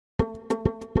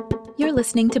You're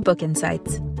listening to Book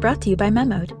Insights, brought to you by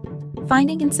Memode,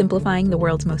 finding and simplifying the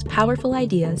world's most powerful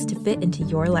ideas to fit into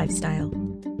your lifestyle.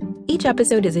 Each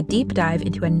episode is a deep dive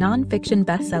into a nonfiction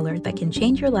bestseller that can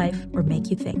change your life or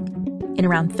make you think. In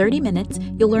around 30 minutes,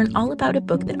 you'll learn all about a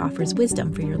book that offers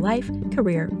wisdom for your life,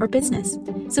 career, or business.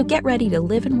 So get ready to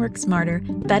live and work smarter,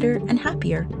 better, and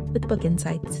happier with Book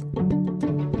Insights.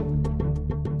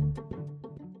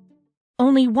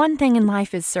 Only one thing in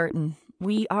life is certain.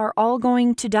 We are all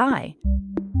going to die.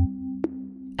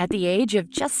 At the age of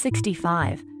just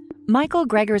 65, Michael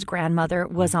Greger's grandmother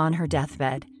was on her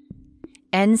deathbed.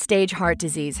 End-stage heart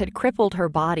disease had crippled her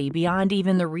body beyond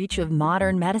even the reach of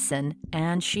modern medicine,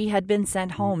 and she had been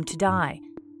sent home to die.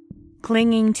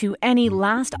 Clinging to any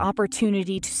last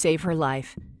opportunity to save her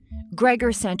life,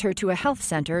 Greger sent her to a health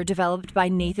center developed by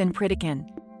Nathan Pritikin.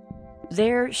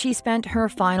 There, she spent her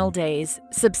final days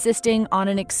subsisting on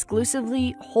an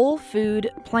exclusively whole food,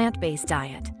 plant-based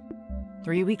diet.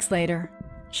 3 weeks later,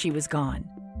 she was gone.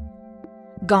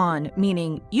 Gone,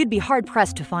 meaning you'd be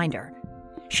hard-pressed to find her.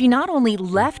 She not only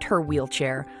left her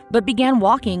wheelchair, but began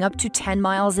walking up to 10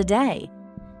 miles a day.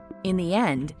 In the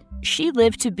end, she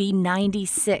lived to be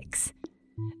 96.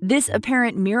 This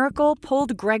apparent miracle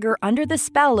pulled Greger under the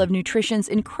spell of nutrition's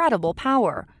incredible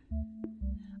power.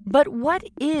 But what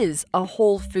is a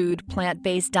whole food,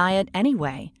 plant-based diet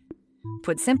anyway?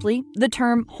 Put simply, the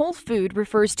term whole food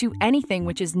refers to anything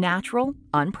which is natural,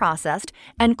 unprocessed,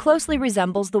 and closely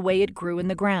resembles the way it grew in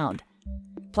the ground.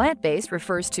 Plant-based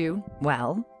refers to,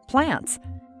 well, plants.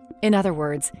 In other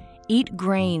words, eat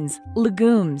grains,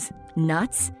 legumes,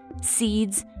 nuts,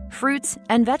 seeds, fruits,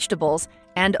 and vegetables,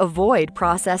 and avoid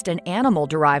processed and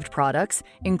animal-derived products,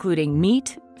 including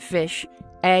meat, fish,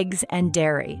 eggs, and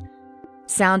dairy.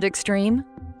 Sound extreme?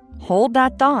 Hold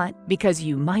that thought, because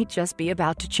you might just be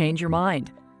about to change your mind.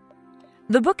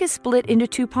 The book is split into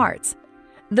 2 parts.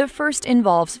 The first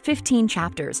involves 15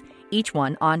 chapters, each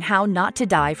one on how not to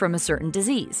die from a certain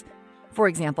disease. For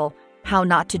example, how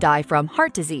not to die from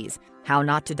heart disease, how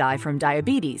not to die from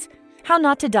diabetes, how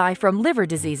not to die from liver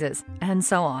diseases, and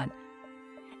so on.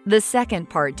 The second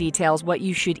part details what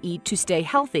you should eat to stay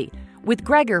healthy, with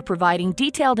Greger providing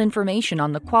detailed information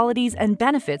on the qualities and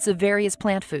benefits of various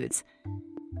plant foods.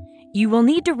 You will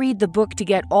need to read the book to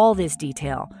get all this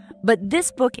detail, but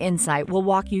this book insight will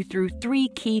walk you through 3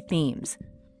 key themes.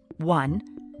 1.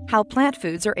 How plant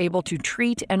foods are able to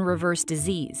treat and reverse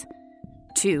disease.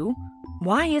 2.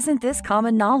 Why isn't this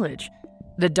common knowledge?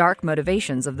 The dark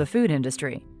motivations of the food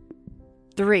industry.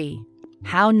 3.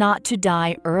 How not to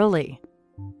die early.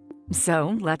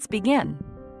 So, let's begin.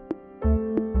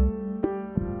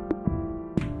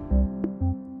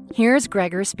 Here's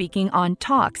Greger speaking on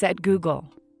talks at Google.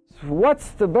 What's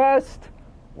the best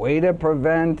way to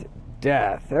prevent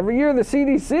death? Every year the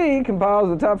CDC compiles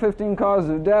the top 15 causes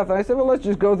of death. I said, well, let's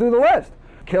just go through the list.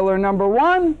 Killer number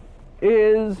 1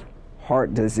 is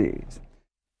heart disease.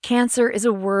 Cancer is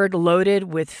a word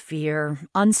loaded with fear,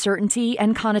 uncertainty,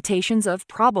 and connotations of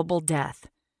probable death.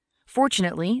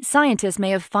 Fortunately, scientists may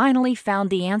have finally found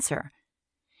the answer.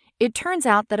 It turns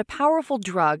out that a powerful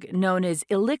drug known as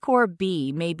Ilicor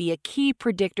B may be a key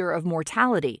predictor of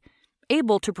mortality,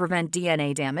 able to prevent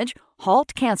DNA damage,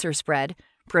 halt cancer spread,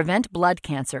 prevent blood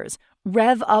cancers,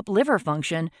 rev up liver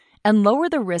function, and lower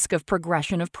the risk of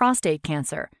progression of prostate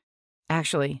cancer.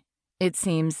 Actually, it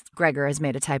seems Greger has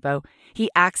made a typo.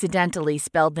 He accidentally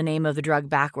spelled the name of the drug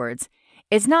backwards.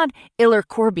 It's not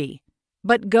Ilicor,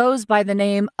 but goes by the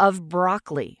name of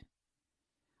broccoli.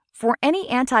 For any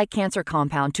anti-cancer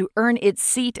compound to earn its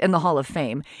seat in the Hall of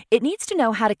Fame, it needs to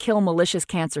know how to kill malicious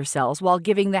cancer cells while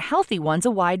giving the healthy ones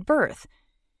a wide berth.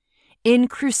 In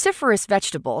cruciferous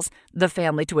vegetables, the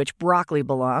family to which broccoli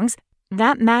belongs,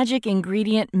 that magic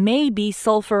ingredient may be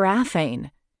sulforaphane.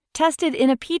 Tested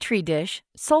in a petri dish,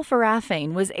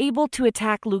 sulforaphane was able to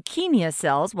attack leukemia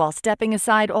cells while stepping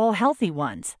aside all healthy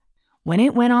ones. When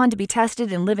it went on to be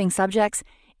tested in living subjects,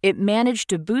 it managed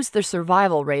to boost the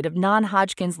survival rate of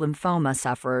non-Hodgkin's lymphoma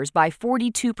sufferers by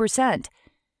 42%.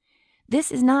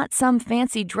 This is not some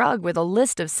fancy drug with a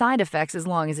list of side effects as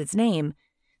long as its name.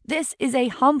 This is a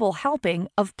humble helping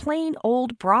of plain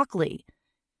old broccoli.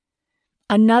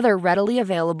 Another readily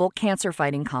available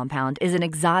cancer-fighting compound is an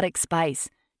exotic spice,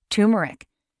 turmeric.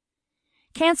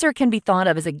 Cancer can be thought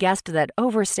of as a guest that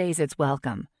overstays its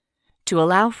welcome. To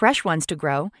allow fresh ones to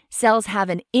grow, cells have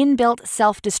an inbuilt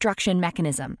self-destruction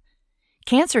mechanism.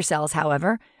 Cancer cells,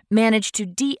 however, manage to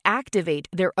deactivate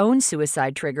their own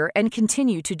suicide trigger and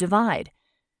continue to divide.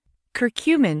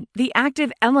 Curcumin, the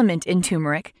active element in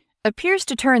turmeric, appears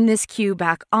to turn this cue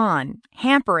back on,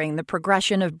 hampering the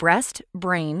progression of breast,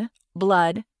 brain,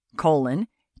 blood, colon,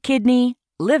 kidney,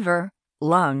 liver,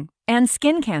 lung, and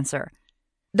skin cancer.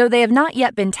 Though they have not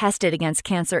yet been tested against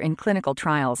cancer in clinical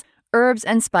trials, herbs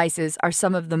and spices are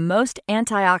some of the most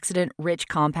antioxidant-rich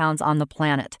compounds on the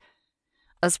planet.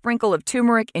 A sprinkle of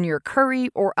turmeric in your curry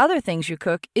or other things you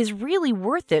cook is really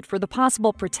worth it for the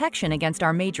possible protection against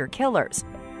our major killers.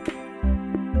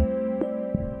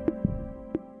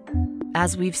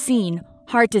 As we've seen,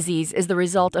 heart disease is the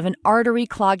result of an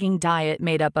artery-clogging diet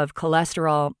made up of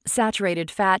cholesterol, saturated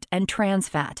fat, and trans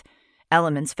fat,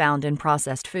 elements found in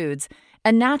processed foods,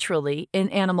 and naturally in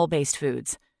animal-based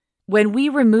foods. When we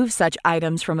remove such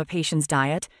items from a patient's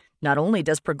diet, not only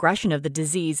does progression of the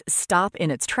disease stop in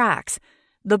its tracks,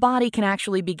 the body can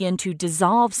actually begin to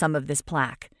dissolve some of this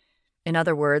plaque. In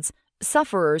other words,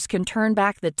 sufferers can turn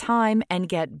back the time and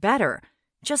get better,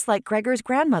 just like Gregor's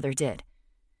grandmother did.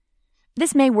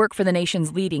 This may work for the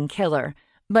nation's leading killer,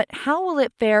 but how will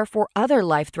it fare for other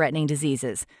life-threatening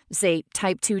diseases, say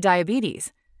type 2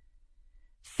 diabetes?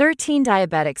 13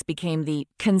 diabetics became the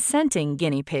consenting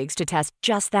guinea pigs to test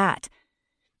just that.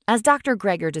 As Dr.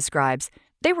 Greger describes,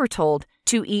 they were told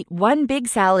to eat one big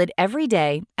salad every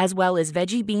day, as well as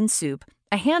veggie bean soup,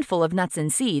 a handful of nuts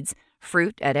and seeds,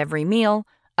 fruit at every meal,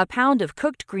 a pound of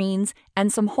cooked greens,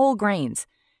 and some whole grains,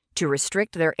 to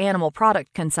restrict their animal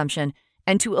product consumption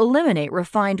and to eliminate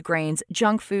refined grains,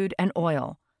 junk food, and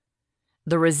oil.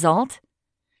 The result?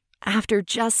 After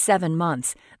just 7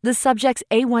 months, the subject's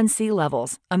A1C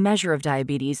levels, a measure of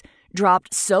diabetes,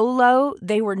 dropped so low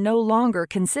they were no longer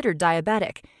considered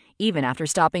diabetic, even after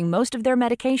stopping most of their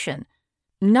medication.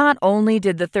 Not only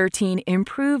did the 13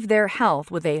 improve their health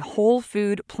with a whole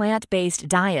food, plant-based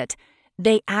diet,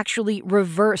 they actually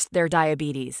reversed their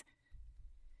diabetes.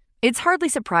 It's hardly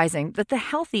surprising that the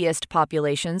healthiest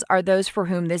populations are those for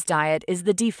whom this diet is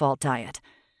the default diet.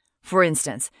 For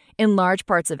instance, in large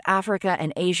parts of Africa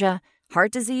and Asia,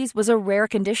 heart disease was a rare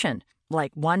condition,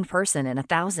 like 1 person in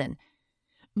 1,000.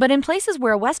 But in places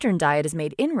where a Western diet has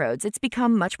made inroads, it's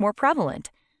become much more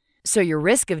prevalent. So your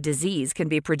risk of disease can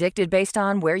be predicted based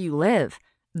on where you live.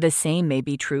 The same may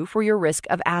be true for your risk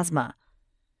of asthma.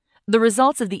 The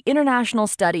results of the International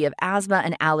Study of Asthma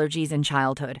and Allergies in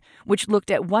Childhood, which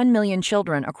looked at 1 million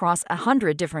children across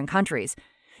 100 different countries,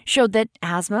 showed that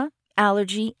asthma,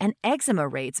 allergy, and eczema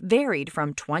rates varied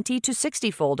from 20 to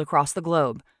 60-fold across the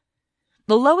globe.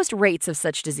 The lowest rates of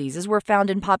such diseases were found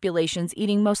in populations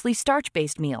eating mostly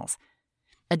starch-based meals.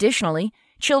 Additionally,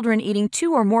 children eating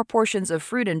 2 or more portions of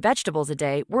fruit and vegetables a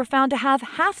day were found to have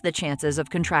half the chances of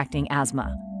contracting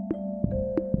asthma.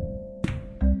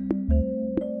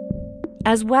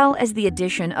 As well as the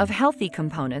addition of healthy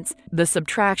components, the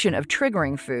subtraction of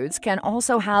triggering foods can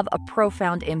also have a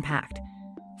profound impact.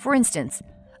 For instance,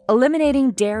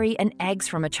 eliminating dairy and eggs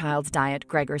from a child's diet,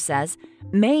 Greger says,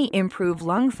 may improve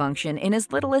lung function in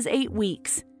as little as 8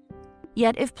 weeks.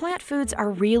 Yet if plant foods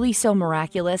are really so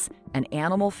miraculous and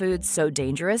animal foods so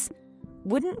dangerous,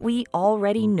 wouldn't we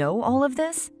already know all of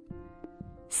this?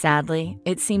 Sadly,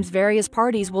 it seems various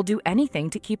parties will do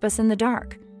anything to keep us in the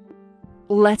dark.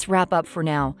 Let's wrap up for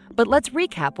now, but let's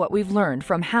recap what we've learned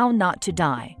from How Not to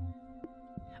Die.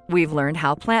 We've learned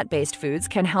how plant-based foods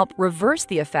can help reverse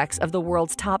the effects of the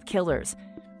world's top killers.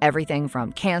 Everything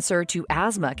from cancer to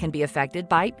asthma can be affected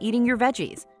by eating your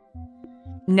veggies.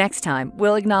 Next time,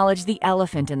 we'll acknowledge the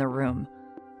elephant in the room.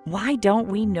 Why don't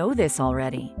we know this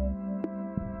already?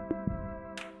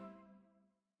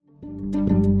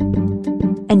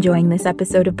 Enjoying this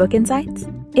episode of Book Insights?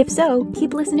 If so,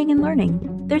 keep listening and learning.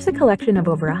 There's a collection of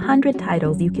over 100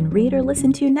 titles you can read or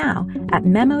listen to now at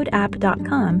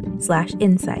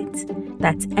memodapp.com/insights.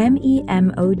 That's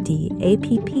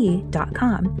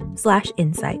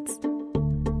memodapp.com/insights.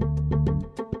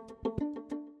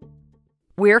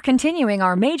 We're continuing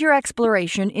our major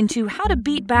exploration into how to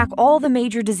beat back all the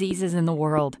major diseases in the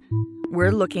world.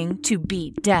 We're looking to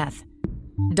beat death.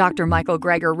 Dr. Michael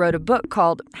Greger wrote a book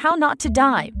called How Not to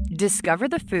Die: Discover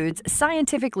the Foods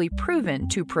Scientifically Proven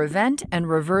to Prevent and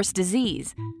Reverse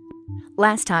Disease.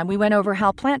 Last time, we went over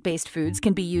how plant-based foods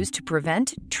can be used to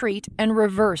prevent, treat, and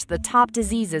reverse the top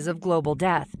diseases of global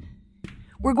death.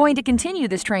 We're going to continue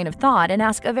this train of thought and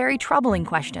ask a very troubling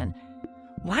question.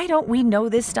 Why don't we know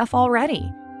this stuff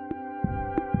already?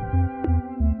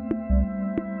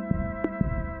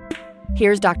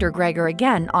 Here's Dr. Greger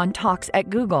again on Talks at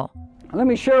Google. Let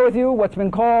me share with you what's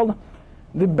been called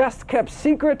the best-kept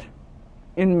secret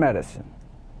in medicine.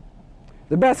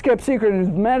 The best-kept secret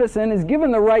in medicine is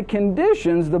given the right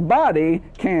conditions, the body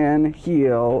can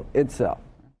heal itself.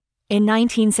 In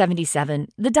 1977,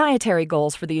 the dietary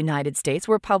goals for the United States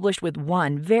were published with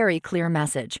one very clear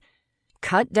message: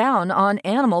 cut down on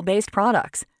animal-based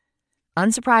products.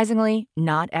 Unsurprisingly,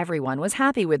 not everyone was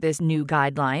happy with this new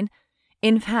guideline.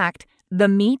 In fact, the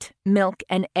meat, milk,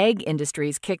 and egg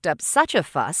industries kicked up such a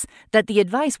fuss that the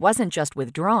advice wasn't just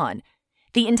withdrawn.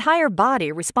 The entire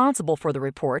body responsible for the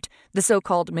report, the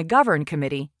so-called McGovern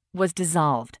Committee, was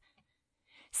dissolved.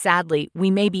 Sadly,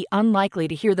 we may be unlikely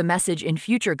to hear the message in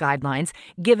future guidelines,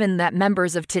 given that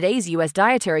members of today's U.S.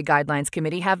 Dietary Guidelines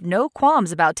Committee have no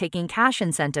qualms about taking cash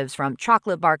incentives from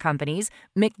chocolate bar companies,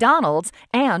 McDonald's,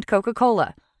 and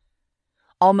Coca-Cola.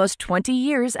 Almost 20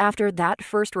 years after that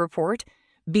first report,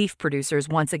 beef producers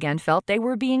once again felt they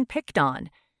were being picked on.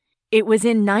 It was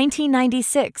in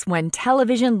 1996 when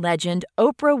television legend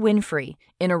Oprah Winfrey,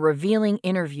 in a revealing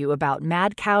interview about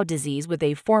mad cow disease with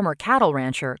a former cattle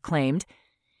rancher, claimed,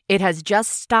 "It has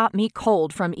just stopped me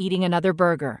cold from eating another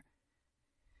burger."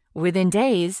 Within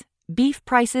days, beef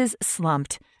prices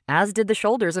slumped, as did the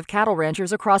shoulders of cattle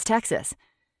ranchers across Texas.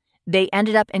 They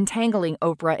ended up entangling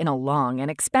Oprah in a long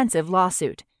and expensive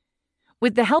lawsuit.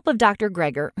 With the help of Dr.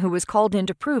 Greger, who was called in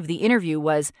to prove the interview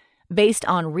was based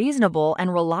on reasonable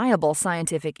and reliable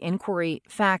scientific inquiry,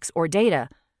 facts, or data,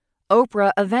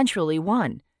 Oprah eventually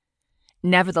won.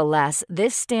 Nevertheless,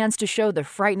 this stands to show the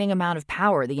frightening amount of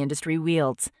power the industry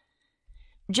wields.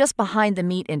 Just behind the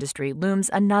meat industry looms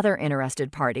another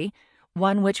interested party,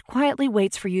 one which quietly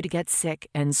waits for you to get sick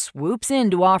and swoops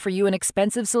in to offer you an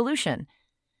expensive solution.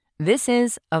 This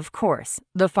is, of course,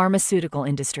 the pharmaceutical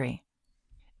industry.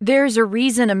 There's a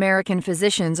reason American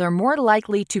physicians are more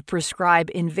likely to prescribe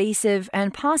invasive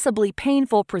and possibly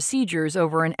painful procedures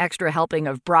over an extra helping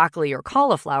of broccoli or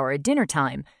cauliflower at dinner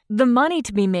time. The money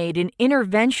to be made in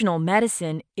interventional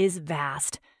medicine is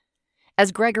vast.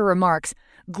 As Greger remarks,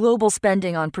 global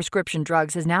spending on prescription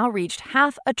drugs has now reached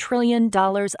 $500 billion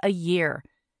a year.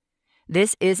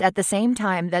 This is at the same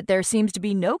time that there seems to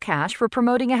be no cash for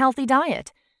promoting a healthy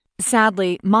diet.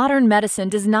 Sadly, modern medicine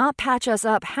does not patch us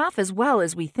up half as well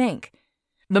as we think.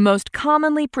 The most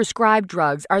commonly prescribed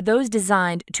drugs are those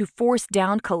designed to force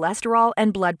down cholesterol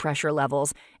and blood pressure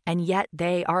levels, and yet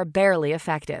they are barely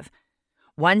effective.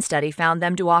 One study found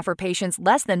them to offer patients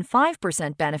less than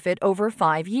 5% benefit over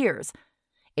 5 years.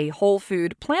 A whole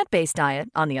food, plant-based diet,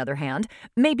 on the other hand,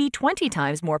 may be 20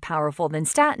 times more powerful than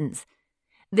statins.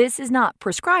 This is not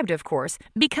prescribed, of course,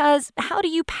 because how do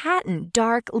you patent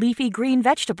dark, leafy green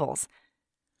vegetables?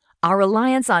 Our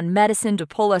reliance on medicine to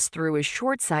pull us through is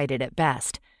short-sighted at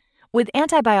best. With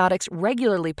antibiotics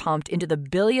regularly pumped into the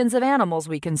billions of animals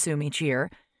we consume each year,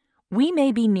 we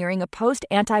may be nearing a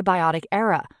post-antibiotic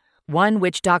era, one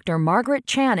which Dr. Margaret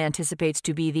Chan anticipates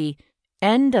to be the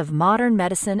end of modern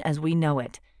medicine as we know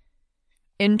it.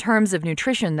 In terms of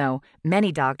nutrition, though,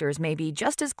 many doctors may be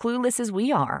just as clueless as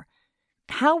we are.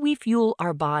 How we fuel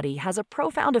our body has a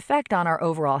profound effect on our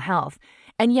overall health,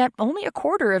 and yet only a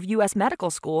quarter of U.S. medical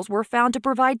schools were found to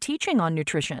provide teaching on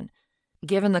nutrition.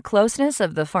 Given the closeness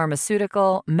of the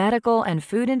pharmaceutical, medical, and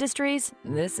food industries,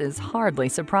 this is hardly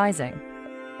surprising.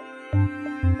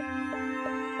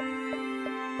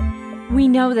 We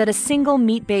know that a single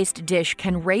meat-based dish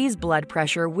can raise blood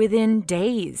pressure within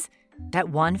days, that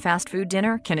one fast food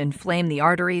dinner can inflame the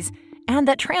arteries, and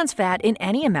that trans fat in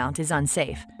any amount is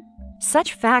unsafe.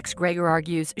 Such facts, Greger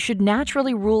argues, should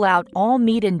naturally rule out all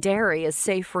meat and dairy as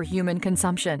safe for human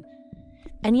consumption.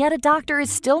 And yet a doctor is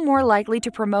still more likely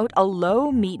to promote a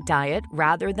low-meat diet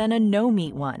rather than a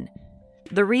no-meat one.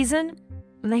 The reason?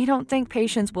 They don't think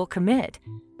patients will commit.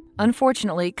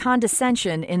 Unfortunately,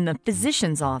 condescension in the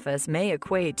physician's office may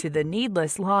equate to the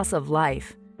needless loss of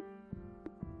life.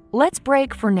 Let's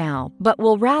break for now, but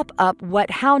we'll wrap up what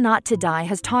How Not to Die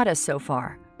has taught us so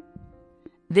far.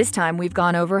 This time we've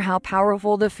gone over how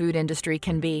powerful the food industry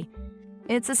can be.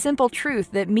 It's a simple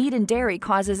truth that meat and dairy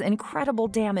causes incredible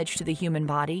damage to the human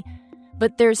body,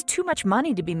 but there's too much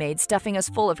money to be made stuffing us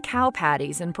full of cow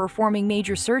patties and performing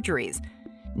major surgeries.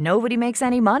 Nobody makes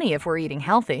any money if we're eating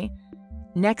healthy.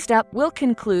 Next up, we'll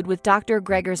conclude with Dr.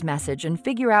 Greger's message and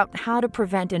figure out how to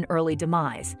prevent an early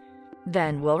demise.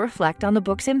 Then we'll reflect on the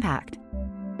book's impact.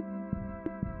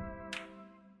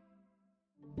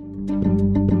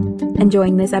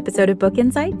 Enjoying this episode of Book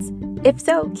Insights? If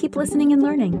so, keep listening and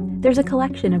learning. There's a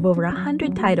collection of over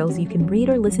 100 titles you can read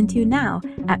or listen to now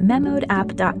at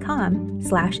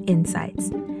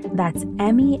memodapp.com/insights. That's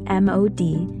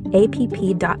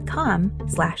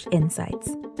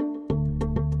memodapp.com/insights.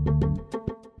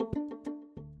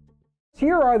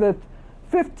 Here are the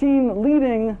 15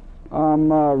 leading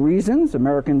reasons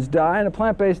Americans die, and a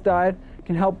plant-based diet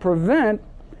can help prevent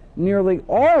nearly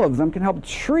all of them, can help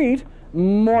treat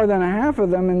more than a half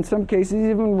of them, in some cases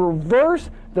even reverse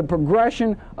the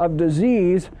progression of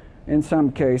disease in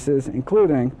some cases,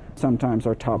 including sometimes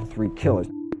our top 3 killers.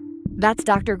 That's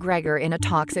Dr. Greger in a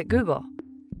Talks at Google.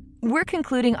 We're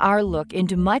concluding our look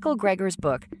into Michael Greger's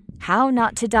book, How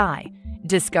Not to Die: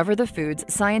 Discover the Foods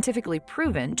Scientifically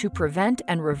Proven to Prevent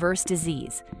and Reverse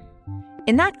Disease.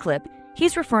 In that clip,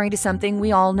 he's referring to something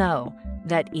we all know,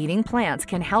 that eating plants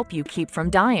can help you keep from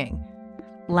dying.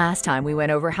 Last time we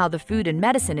went over how the food and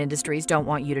medicine industries don't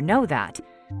want you to know that.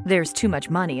 There's too much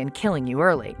money in killing you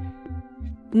early.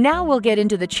 Now we'll get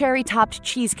into the cherry-topped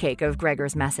cheesecake of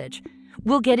Greger's message.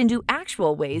 We'll get into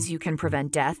actual ways you can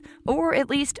prevent death, or at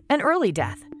least an early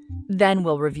death. Then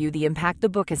we'll review the impact the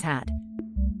book has had.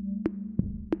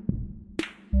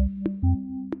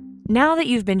 Now that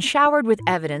you've been showered with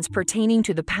evidence pertaining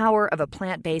to the power of a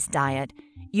plant-based diet,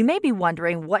 you may be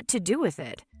wondering what to do with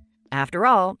it. After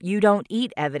all, you don't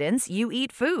eat evidence, you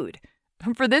eat food.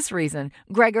 For this reason,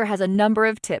 Greger has a number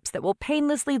of tips that will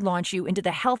painlessly launch you into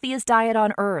the healthiest diet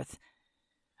on earth.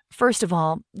 First of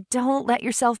all, don't let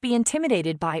yourself be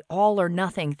intimidated by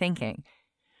all-or-nothing thinking.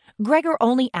 Greger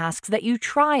only asks that you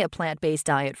try a plant-based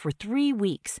diet for 3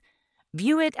 weeks.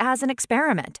 View it as an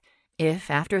experiment.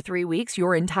 If after 3 weeks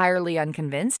you're entirely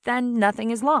unconvinced, then nothing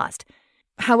is lost.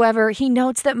 However, he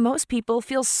notes that most people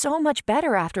feel so much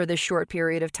better after this short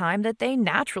period of time that they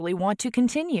naturally want to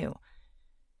continue.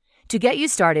 To get you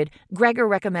started, Greger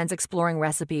recommends exploring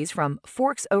recipes from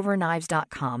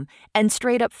forksoverknives.com and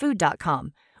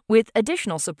straightupfood.com, with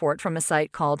additional support from a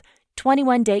site called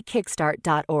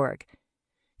 21daykickstart.org.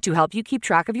 To help you keep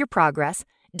track of your progress,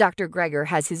 Dr. Greger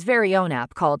has his very own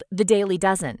app called The Daily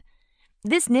Dozen.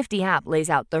 This nifty app lays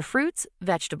out the fruits,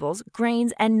 vegetables,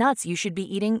 grains, and nuts you should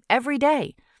be eating every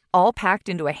day, all packed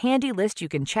into a handy list you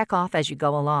can check off as you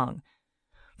go along.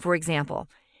 For example,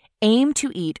 aim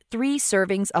to eat 3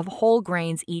 servings of whole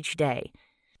grains each day.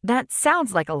 That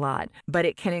sounds like a lot, but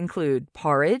it can include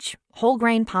porridge, whole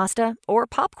grain pasta, or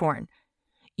popcorn.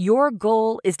 Your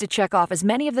goal is to check off as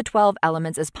many of the 12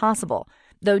 elements as possible,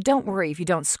 though don't worry if you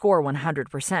don't score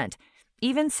 100%.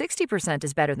 Even 60%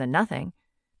 is better than nothing.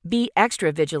 Be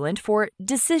extra vigilant for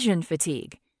decision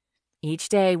fatigue. Each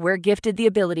day, we're gifted the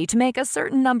ability to make a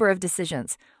certain number of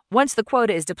decisions. Once the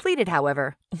quota is depleted,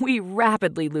 however, we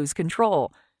rapidly lose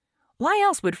control. Why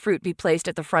else would fruit be placed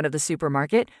at the front of the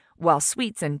supermarket, while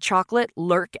sweets and chocolate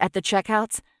lurk at the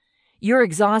checkouts? Your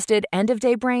exhausted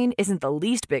end-of-day brain isn't the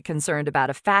least bit concerned about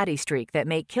a fatty streak that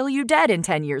may kill you dead in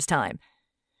 10 years' time.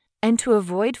 And to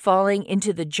avoid falling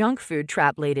into the junk food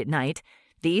trap late at night,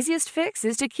 the easiest fix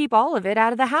is to keep all of it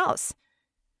out of the house.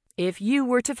 If you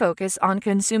were to focus on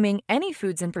consuming any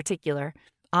foods in particular,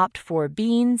 opt for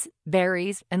beans,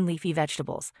 berries, and leafy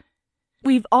vegetables.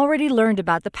 We've already learned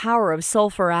about the power of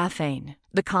sulforaphane,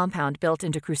 the compound built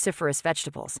into cruciferous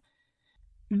vegetables.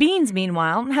 Beans,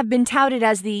 meanwhile, have been touted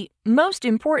as the most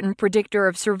important predictor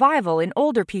of survival in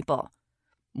older people.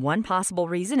 One possible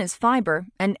reason is fiber,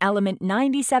 an element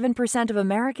 97% of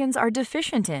Americans are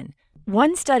deficient in.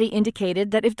 One study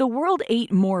indicated that if the world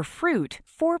ate more fruit,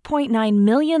 4.9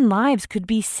 million lives could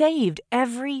be saved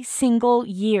every single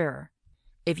year.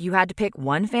 If you had to pick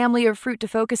one family of fruit to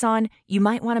focus on, you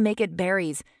might want to make it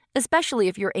berries, especially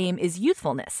if your aim is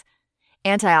youthfulness.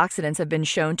 Antioxidants have been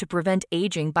shown to prevent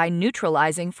aging by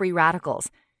neutralizing free radicals.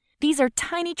 These are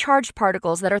tiny charged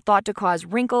particles that are thought to cause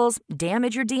wrinkles,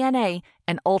 damage your DNA,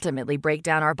 and ultimately break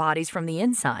down our bodies from the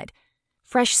inside.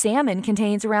 Fresh salmon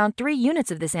contains around 3 units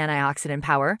of this antioxidant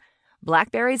power.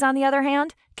 Blackberries, on the other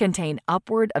hand, contain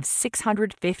upward of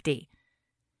 650.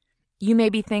 You may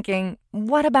be thinking,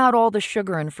 what about all the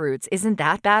sugar in fruits? Isn't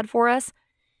that bad for us?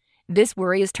 This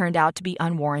worry has turned out to be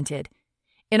unwarranted.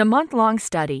 In a month-long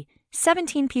study,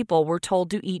 17 people were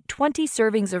told to eat 20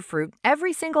 servings of fruit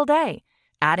every single day,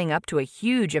 adding up to a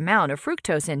huge amount of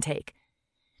fructose intake.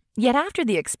 Yet after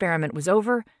the experiment was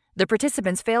over, the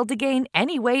participants failed to gain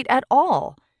any weight at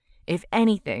all. If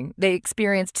anything, they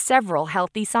experienced several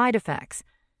healthy side effects.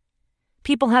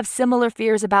 People have similar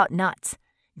fears about nuts.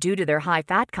 Due to their high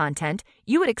fat content,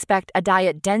 you would expect a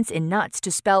diet dense in nuts to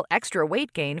spell extra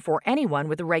weight gain for anyone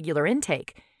with a regular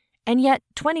intake. And yet,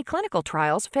 20 clinical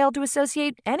trials failed to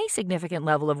associate any significant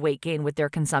level of weight gain with their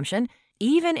consumption,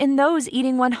 even in those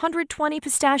eating 120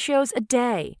 pistachios a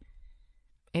day.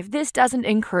 If this doesn't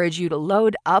encourage you to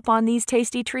load up on these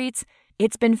tasty treats,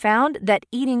 it's been found that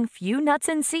eating few nuts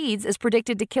and seeds is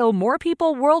predicted to kill more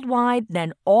people worldwide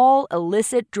than all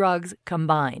illicit drugs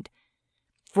combined.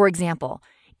 For example,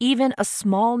 even a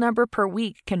small number per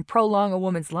week can prolong a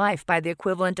woman's life by the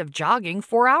equivalent of jogging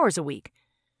 4 hours a week.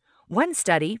 One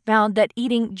study found that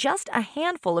eating just a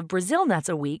handful of Brazil nuts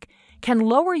a week can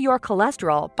lower your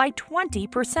cholesterol by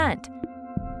 20%.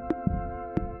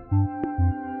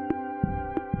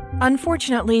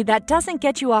 Unfortunately, that doesn't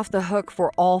get you off the hook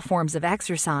for all forms of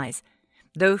exercise.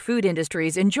 Though food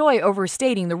industries enjoy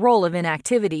overstating the role of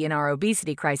inactivity in our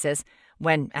obesity crisis,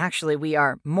 when actually we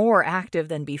are more active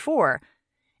than before,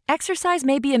 exercise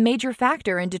may be a major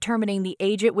factor in determining the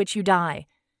age at which you die.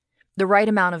 The right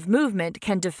amount of movement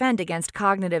can defend against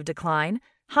cognitive decline,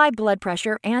 high blood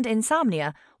pressure, and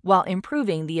insomnia while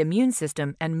improving the immune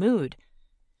system and mood.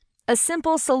 A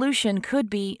simple solution could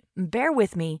be, bear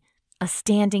with me, a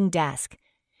standing desk.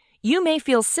 You may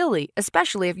feel silly,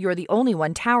 especially if you're the only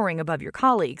one towering above your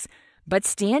colleagues, but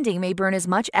standing may burn as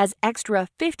much as extra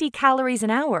 50 calories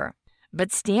an hour.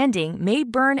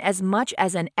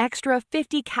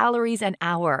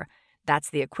 That's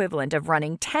the equivalent of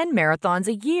running 10 marathons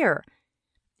a year.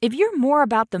 If you're more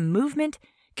about the movement,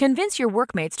 convince your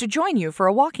workmates to join you for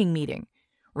a walking meeting.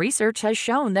 Research has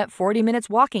shown that 40 minutes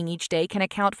walking each day can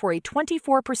account for a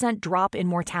 24% drop in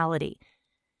mortality.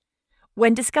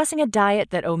 When discussing a diet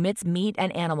that omits meat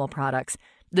and animal products,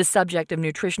 the subject of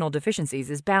nutritional deficiencies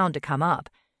is bound to come up.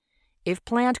 If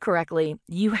planned correctly,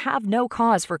 you have no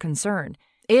cause for concern.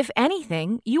 If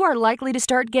anything, you are likely to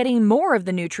start getting more of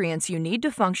the nutrients you need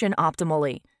to function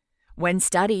optimally. When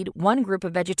studied, one group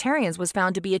of vegetarians was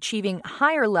found to be achieving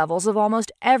higher levels of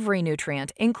almost every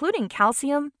nutrient, including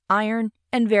calcium, iron,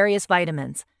 and various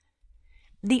vitamins.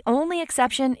 The only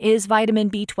exception is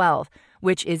vitamin B12,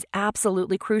 which is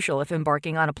absolutely crucial if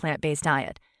embarking on a plant-based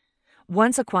diet.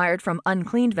 Once acquired from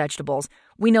uncleaned vegetables,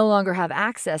 we no longer have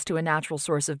access to a natural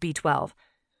source of B12.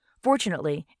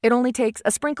 Fortunately, it only takes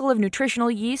a sprinkle of nutritional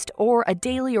yeast or a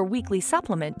daily or weekly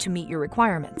supplement to meet your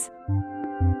requirements.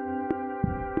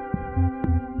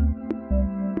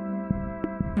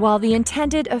 While the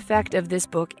intended effect of this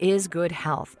book is good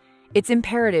health, it's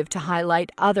imperative to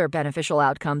highlight other beneficial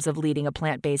outcomes of leading a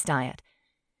plant-based diet.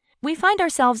 We find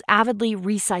ourselves avidly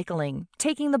recycling,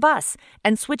 taking the bus,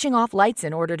 and switching off lights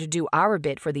in order to do our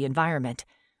bit for the environment.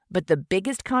 But the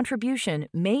biggest contribution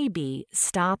may be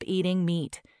stop eating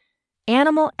meat.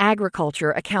 Animal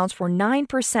agriculture accounts for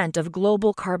 9% of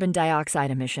global carbon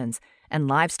dioxide emissions, and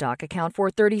livestock account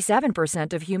for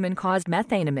 37% of human-caused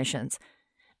methane emissions.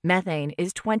 Methane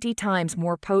is 20 times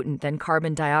more potent than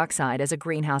carbon dioxide as a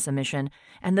greenhouse emission,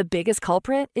 and the biggest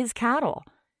culprit is cattle.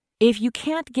 If you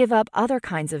can't give up other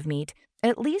kinds of meat,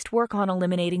 at least work on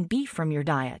eliminating beef from your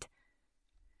diet.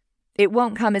 It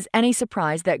won't come as any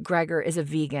surprise that Gregor is a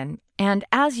vegan, and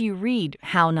as you read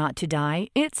How Not to Die,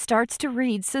 it starts to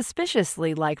read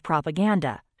suspiciously like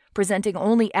propaganda, presenting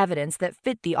only evidence that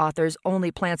fit the author's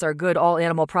 "only plants are good, all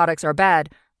animal products are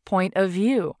bad" point of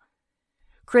view.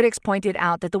 Critics pointed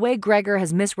out that the way Gregor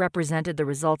has misrepresented the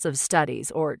results of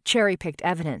studies or cherry-picked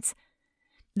evidence.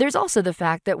 There's also the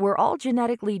fact that we're all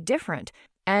genetically different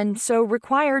and so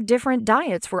require different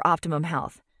diets for optimum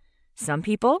health. Some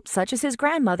people, such as his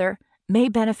grandmother, may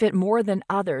benefit more than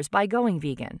others by going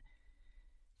vegan.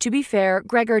 To be fair,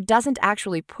 Gregor doesn't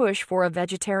actually push for a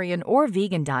vegetarian or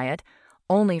vegan diet,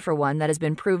 only for one that has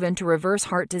been proven to reverse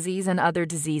heart disease and other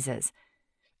diseases.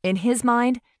 In his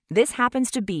mind, this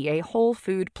happens to be a whole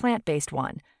food plant-based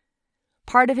one.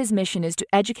 Part of his mission is to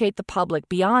educate the public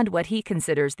beyond what he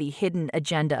considers the hidden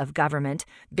agenda of government,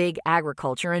 big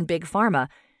agriculture, and big pharma,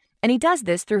 and he does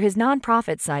this through his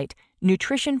nonprofit site,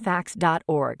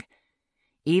 nutritionfacts.org.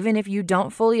 Even if you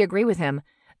don't fully agree with him,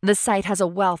 the site has a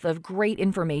wealth of great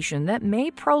information that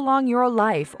may prolong your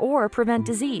life or prevent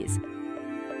disease.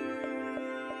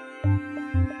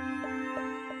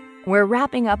 We're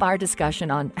wrapping up our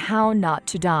discussion on how not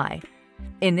to die.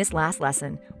 In this last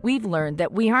lesson, we've learned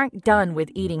that we aren't done with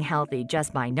eating healthy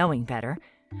just by knowing better.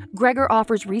 Gregor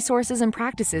offers resources and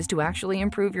practices to actually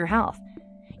improve your health.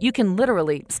 You can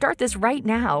literally start this right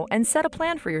now and set a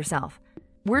plan for yourself.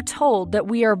 We're told that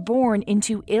we are born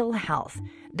into ill health,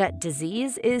 that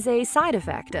disease is a side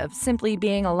effect of simply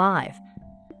being alive.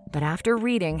 But after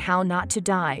reading How Not to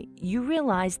Die, you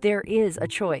realize there is a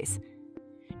choice.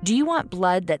 Do you want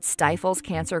blood that stifles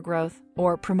cancer growth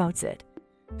or promotes it?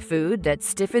 Food that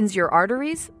stiffens your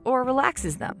arteries or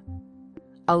relaxes them?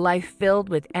 A life filled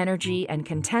with energy and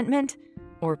contentment,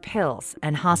 or pills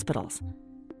and hospitals?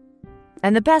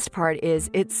 And the best part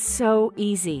is it's so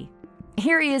easy.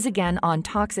 Here he is again on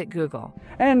Toxic Google.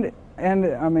 And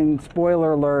I mean,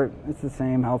 spoiler alert, it's the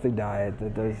same healthy diet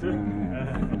that does...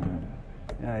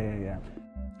 Yeah.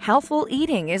 Healthful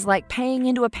eating is like paying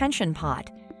into a pension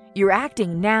pot. You're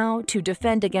acting now to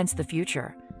defend against the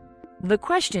future. The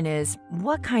question is,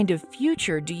 what kind of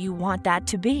future do you want that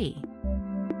to be?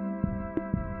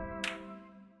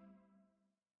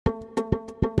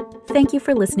 Thank you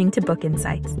for listening to Book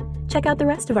Insights. Check out the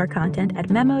rest of our content at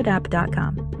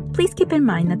memoedapp.com. Please keep in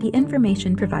mind that the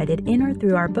information provided in or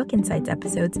through our Book Insights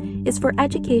episodes is for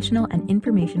educational and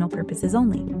informational purposes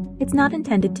only. It's not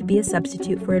intended to be a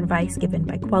substitute for advice given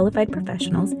by qualified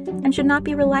professionals and should not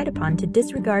be relied upon to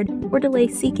disregard or delay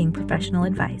seeking professional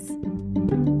advice.